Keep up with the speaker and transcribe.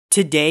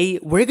Today,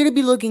 we're going to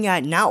be looking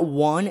at not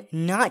one,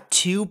 not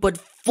two, but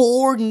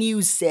 4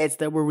 new sets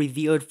that were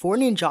revealed for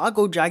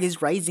Ninjago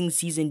Dragons Rising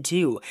Season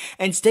 2.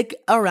 And stick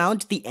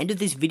around to the end of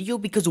this video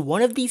because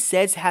one of these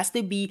sets has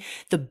to be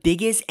the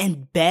biggest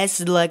and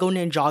best LEGO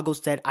Ninjago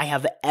set I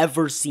have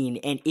ever seen,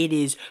 and it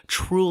is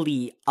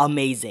truly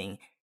amazing.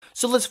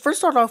 So let's first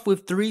start off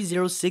with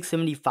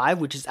 30675,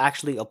 which is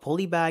actually a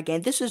pulley bag,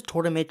 and this is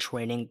Tournament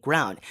Training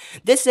Ground.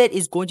 This set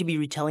is going to be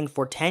retailing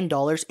for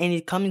 $10, and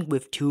it's coming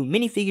with 2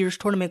 minifigures,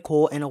 Tournament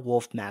Cole and a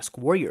Wolf Mask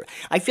Warrior.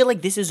 I feel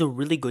like this is a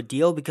really good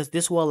deal because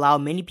this will allow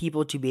many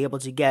people to be able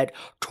to get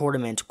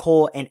Tournament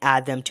Cole and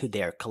add them to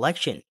their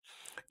collection.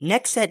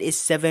 Next set is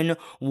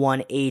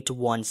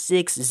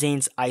 71816,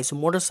 Zane's Ice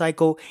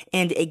Motorcycle,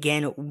 and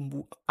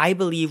again, I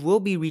believe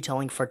will be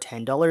retailing for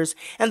 $10.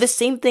 And the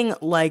same thing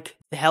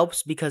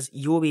helps because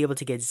you will be able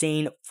to get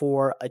Zane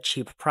for a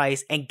cheap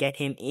price and get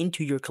him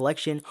into your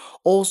collection.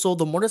 Also,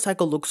 the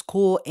motorcycle looks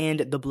cool and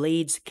the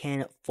blades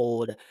can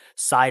fold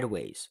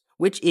sideways,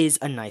 which is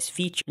a nice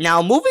feature.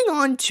 Now, moving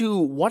on to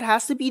what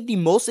has to be the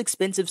most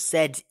expensive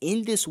set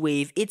in this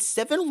wave, it's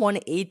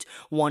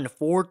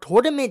 71814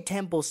 Tournament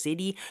Temple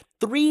City,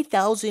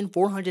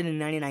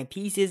 3,499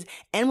 pieces,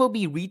 and will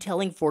be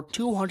retailing for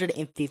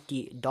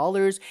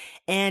 $250,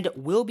 and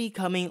will be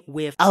coming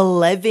with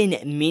 11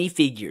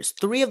 minifigures.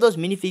 3 of those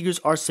minifigures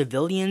are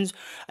civilians,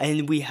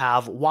 and we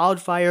have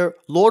Wildfire,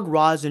 Lord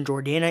Roz and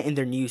Jordana in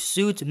their new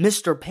suits,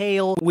 Mr.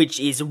 Pale, which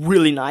is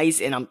really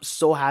nice, and I'm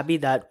so happy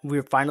that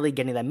we're finally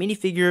getting that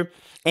minifigure,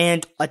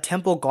 and a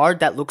Temple Guard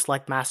that looks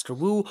like Master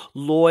Wu,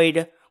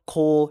 Lloyd,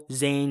 Cole,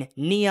 Zane,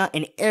 Nia,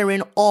 and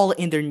Aaron all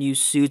in their new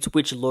suits,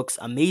 which looks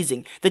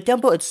amazing. The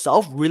temple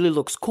itself really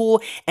looks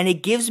cool, and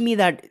it gives me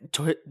that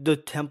the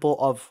temple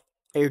of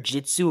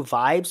Airjitsu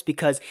vibes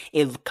because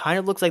it kind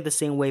of looks like the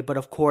same way, but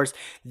of course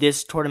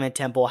this tournament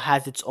temple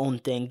has its own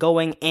thing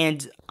going,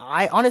 and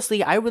I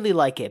really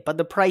like it, but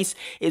the price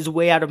is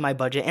way out of my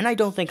budget and I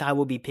don't think I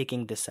will be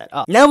picking this set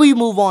up. Now we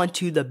move on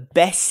to the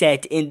best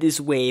set in this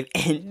wave,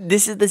 and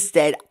this is the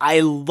set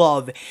I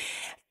love.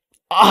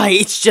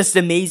 It's just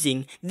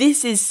amazing.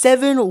 This is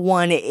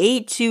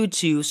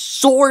 71822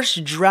 Source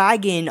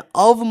Dragon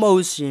of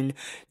Motion,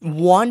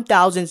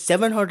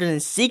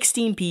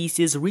 1,716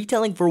 pieces,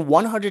 retailing for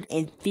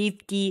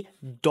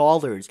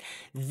 $150.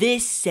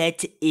 This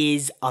set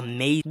is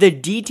amazing. The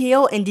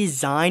detail and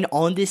design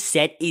on this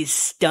set is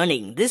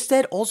stunning. This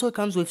set also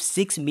comes with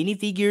 6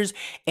 minifigures,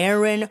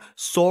 Aaron,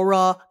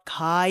 Sora,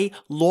 Kai,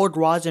 Lord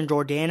Roz and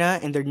Jordana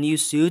in their new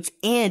suits,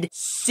 and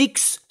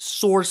 6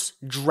 Source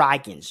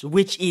Dragons,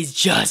 which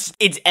is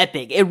it's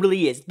epic. It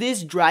really is.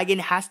 This dragon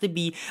has to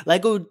be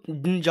LEGO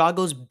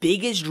Ninjago's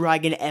biggest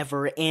dragon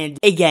ever, and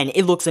again,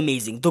 it looks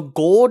amazing. The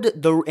gold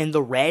and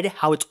the red,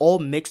 how it's all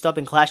mixed up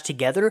and clashed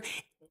together,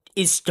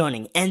 is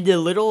stunning, and the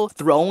little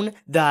throne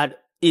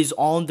that is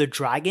on the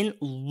dragon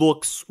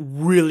looks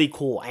really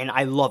cool, and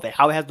I love it.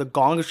 How it has the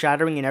gong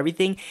shattering and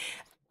everything.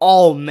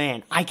 Oh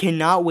man, I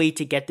cannot wait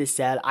to get this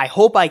set. I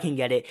hope I can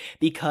get it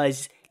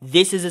because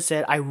this is a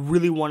set I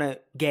really want to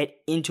get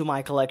into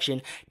my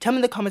collection. Tell me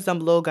in the comments down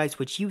below, guys,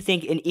 what you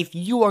think, and if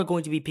you are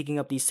going to be picking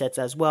up these sets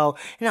as well.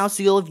 And I'll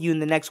see all of you in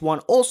the next one.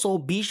 Also,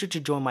 be sure to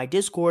join my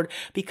Discord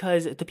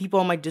because the people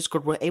on my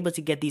Discord were able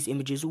to get these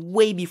images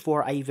way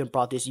before I even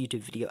brought this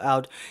YouTube video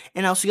out.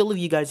 And I'll see all of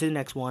you guys in the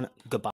next one. Goodbye.